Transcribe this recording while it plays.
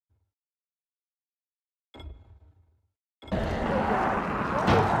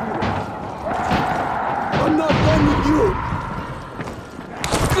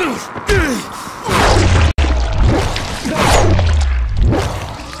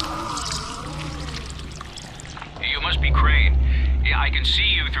can see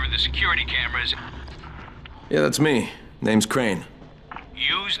you through the security cameras. Yeah, that's me. Name's Crane.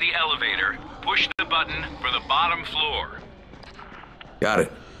 Use the elevator. Push the button for the bottom floor. Got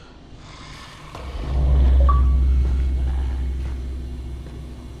it.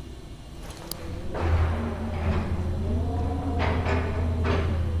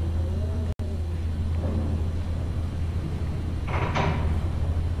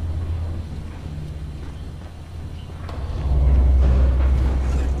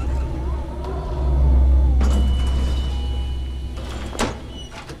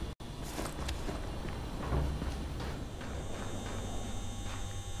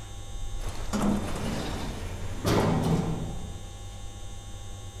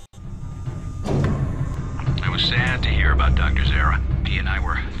 Sad to hear about Dr. Zere. He and I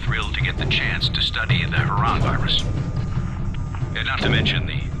were thrilled to get the chance to study the Haran virus. And not to mention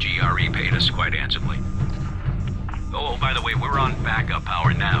the GRE paid us quite handsomely. Oh, by the way, we're on backup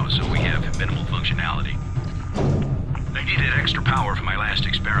power now, so we have minimal functionality. I needed extra power for my last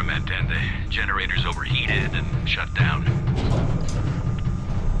experiment, and the generators overheated and shut down.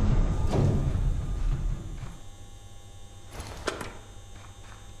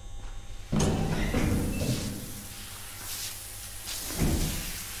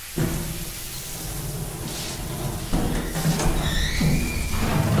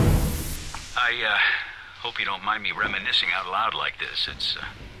 Hope you don't mind me reminiscing out loud like this. It's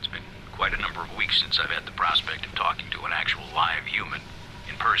been quite a number of weeks since I've had the prospect of talking to an actual live human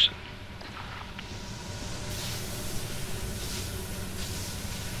in person.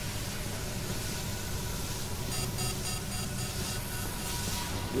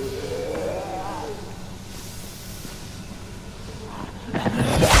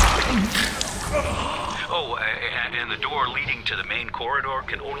 Oh, and the door leading to the main corridor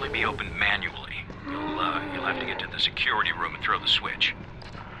can only be opened manually. You'll have to get to the security room and throw the switch.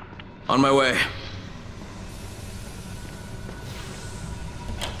 On my way.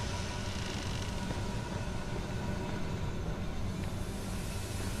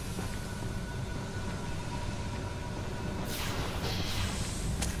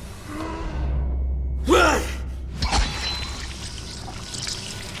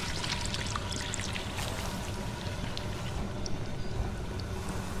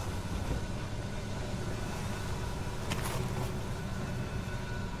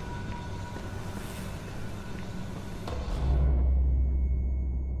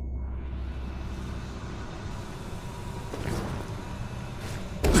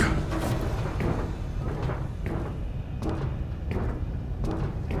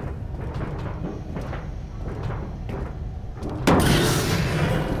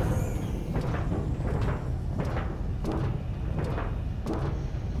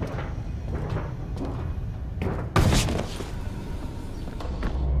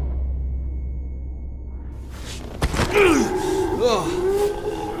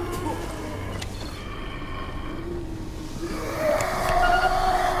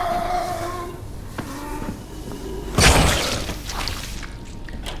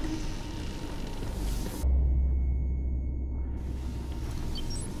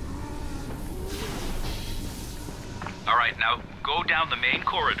 All right, now go down the main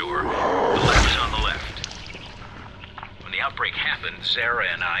corridor. The left's on the left. When the outbreak happened, Zere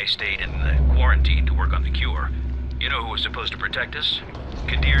and I stayed in the quarantine to work on the cure. You know who was supposed to protect us?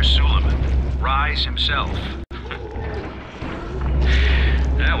 Kadir Suleiman, Rise himself.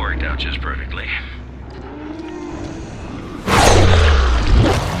 That worked out just perfectly.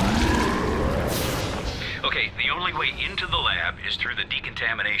 Okay, the only way into the lab is through the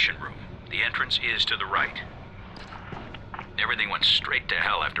decontamination room. The entrance is to the right. Everything went straight to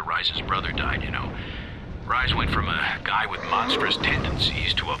hell after Rise's brother died, you know. Rise went from a guy with monstrous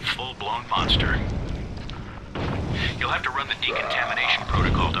tendencies to a full-blown monster. You'll have to run the decontamination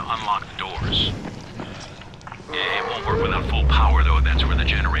protocol to unlock the doors. It won't work without full power, though. That's where the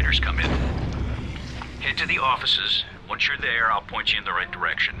generators come in. Head to the offices. Once you're there, I'll point you in the right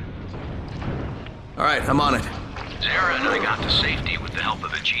direction. All right, I'm on it. Zere and I got to safety with the help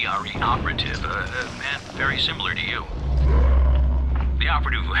of a GRE operative, a man very similar to you. The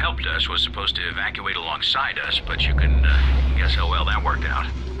operative who helped us was supposed to evacuate alongside us, but you can guess how well that worked out,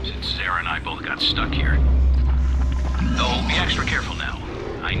 since Zere and I both got stuck here. Oh, be extra careful now.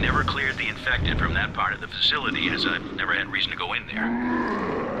 I never cleared the infected from that part of the facility, as I've never had reason to go in there.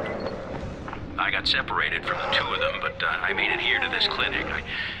 I got separated from the two of them, but I made it here to this clinic.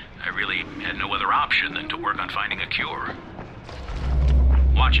 I really had no other option than to work on finding a cure.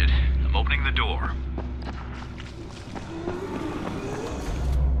 Watch it. I'm opening the door.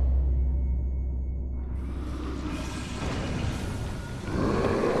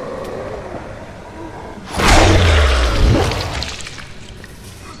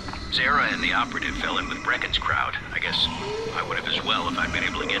 operative fell in with Brecken's crowd. I guess I would have as well if I'd been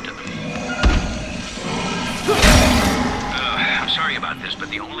able to get to them. I'm sorry about this,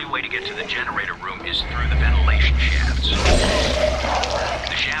 but the only way to get to the generator room is through the ventilation shafts.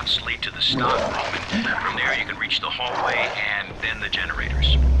 The shafts lead to the stock room, and from there you can reach the hallway and then the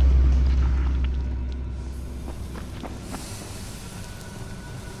generators.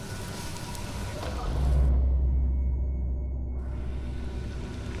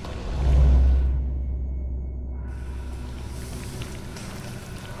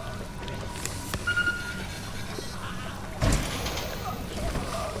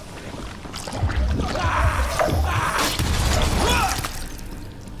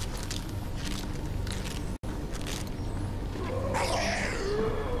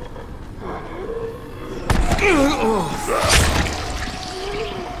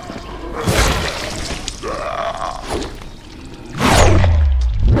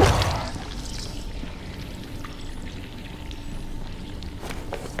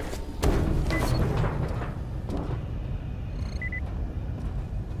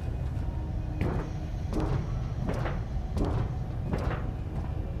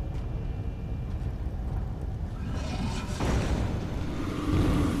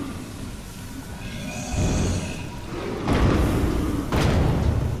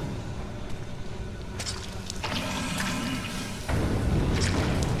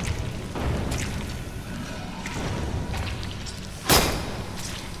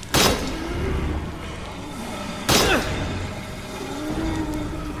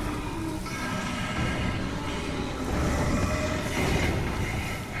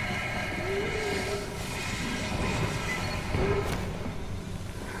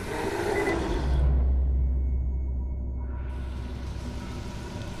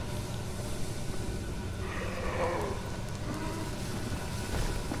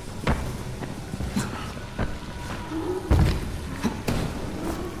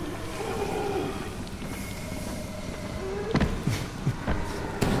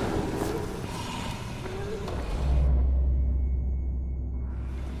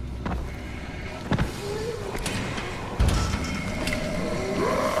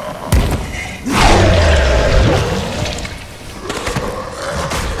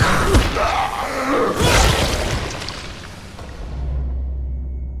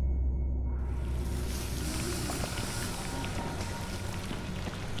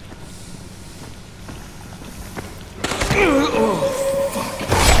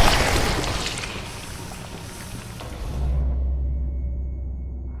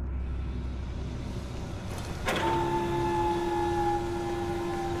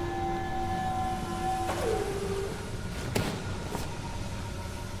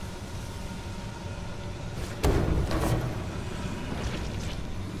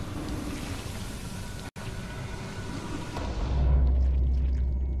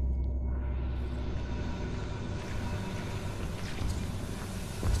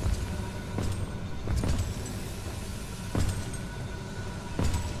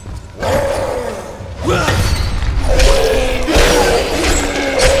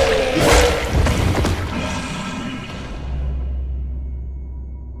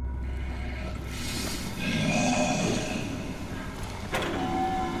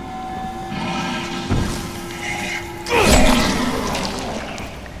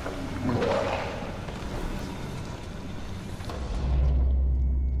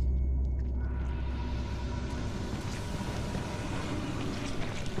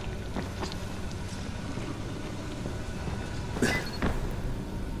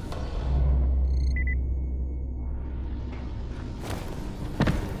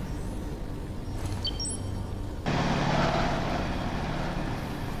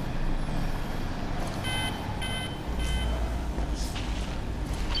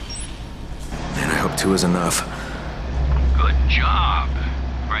 Two is enough. Good job.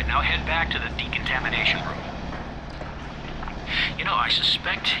 Right, now head back to the decontamination room. You know, I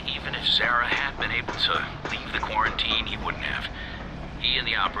suspect even if Zere had been able to leave the quarantine, he wouldn't have. He and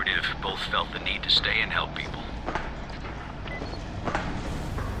the operative both felt the need to stay and help people.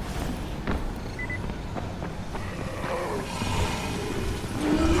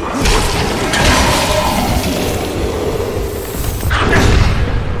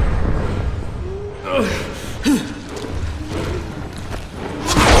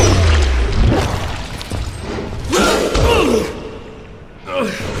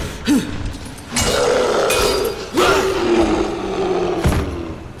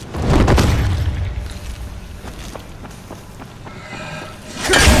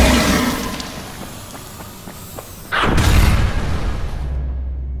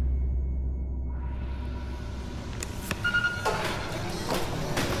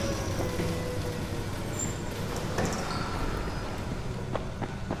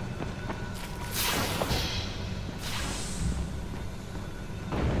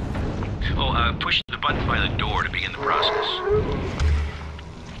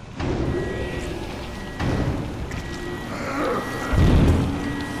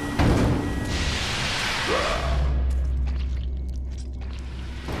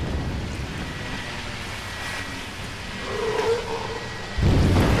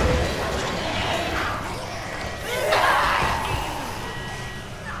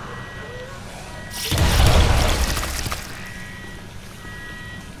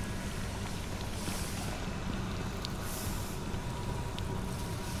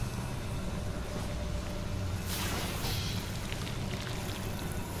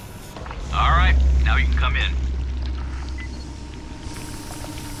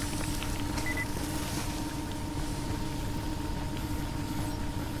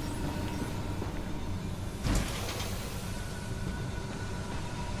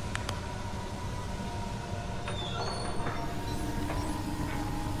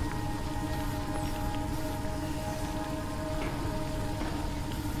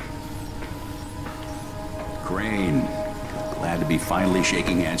 Crane. Glad to be finally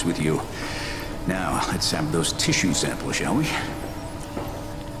shaking hands with you. Now, let's have those tissue samples, shall we? Hey,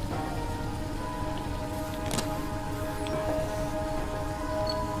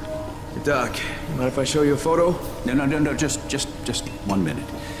 Doc, you mind if I show you a photo? No, just 1 minute.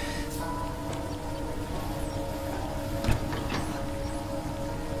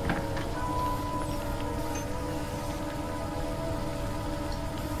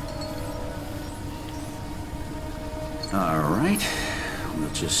 All right, we'll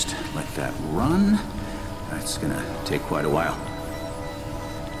just let that run. That's gonna take quite a while.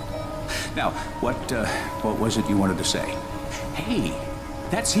 Now, what was it you wanted to say? Hey,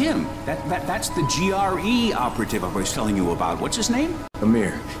 that's him. That's the GRE operative I was telling you about. What's his name?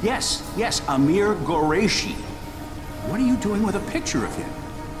 Amir. Yes, Amir Qureshi. What are you doing with a picture of him?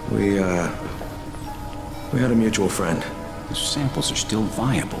 We had a mutual friend. The samples are still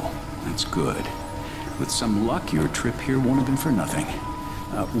viable. That's good. With some luck, your trip here won't have been for nothing.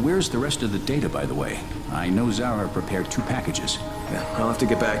 Where's the rest of the data, by the way? I know Zere prepared 2 packages. Yeah, I'll have to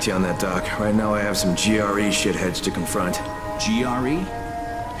get back to you on that, Doc. Right now I have some GRE shitheads to confront. GRE?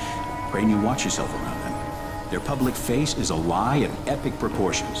 Crane, you watch yourself around them. Their public face is a lie of epic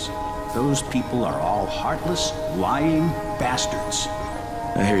proportions. Those people are all heartless, lying bastards.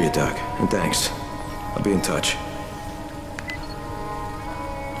 I hear you, Doc, and thanks. I'll be in touch.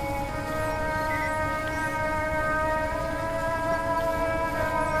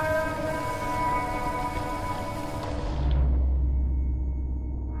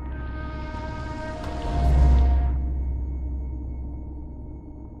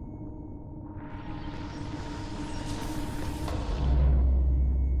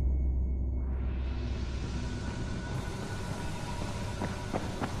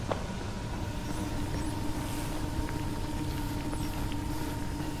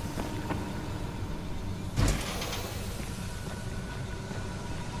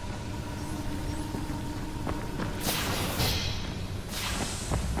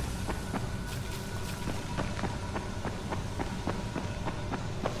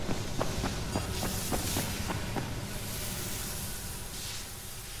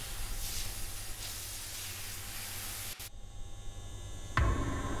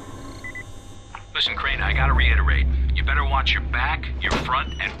 Listen, Crane, I gotta reiterate. You better watch your back, your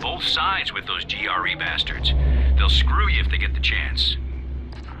front, and both sides with those GRE bastards. They'll screw you if they get the chance.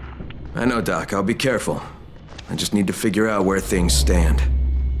 I know, Doc. I'll be careful. I just need to figure out where things stand.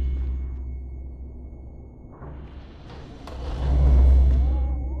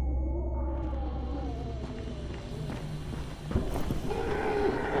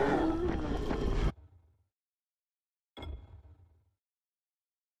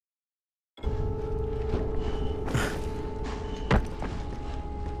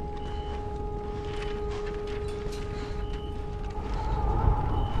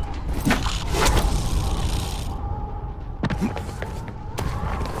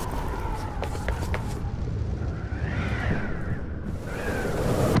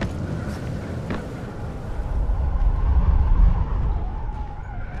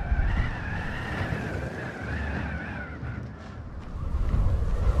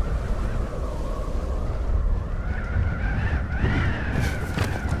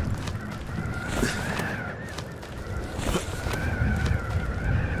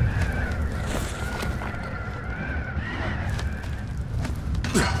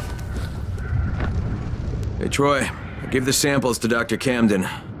 Hey, Troy, I gave the samples to Dr. Camden.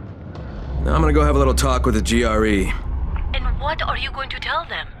 Now I'm gonna go have a little talk with the GRE. And what are you going to tell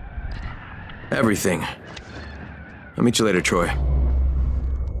them? Everything. I'll meet you later, Troy.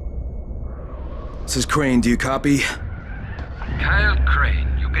 This is Crane, do you copy? Kyle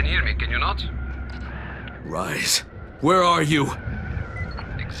Crane, you can hear me, can you not? Rise. Where are you?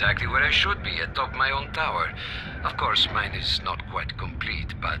 Exactly where I should be, atop my own tower. Of course, mine is not quite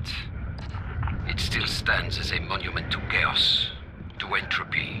complete, but it still stands as a monument to chaos, to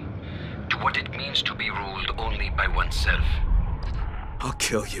entropy, to what it means to be ruled only by oneself. I'll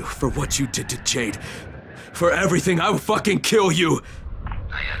kill you for what you did to Jade. For everything, I will fucking kill you!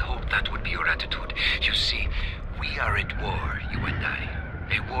 I had hoped that would be your attitude. You see, we are at war, you and I.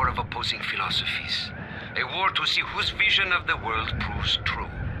 A war of opposing philosophies. A war to see whose vision of the world proves true.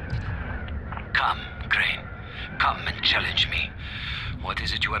 Come, Crane. Come and challenge me. What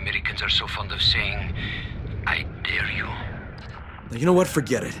is it you Americans are so fond of saying? I dare you. You know what?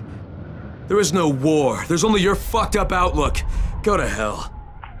 Forget it. There is no war. There's only your fucked up outlook. Go to hell.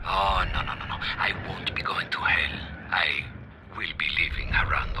 Oh, no. I won't be going to hell. I will be leaving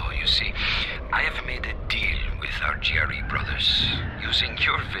Arando, you see. I have made a deal with our GRE brothers, using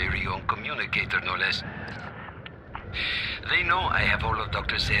your very own communicator, no less. They know I have all of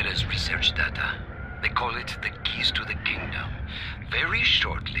Dr. Zere's research data. They call it the keys to the kingdom. Very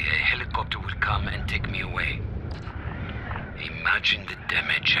shortly, a helicopter will come and take me away. Imagine the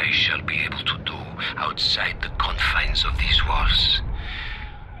damage I shall be able to do outside the confines of these walls.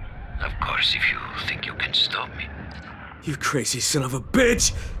 Of course, if you think you can stop me. You crazy son of a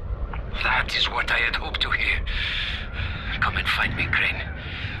bitch! That is what I had hoped to hear. Come and find me, Crane.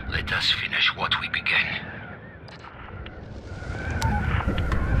 Let us finish what we began.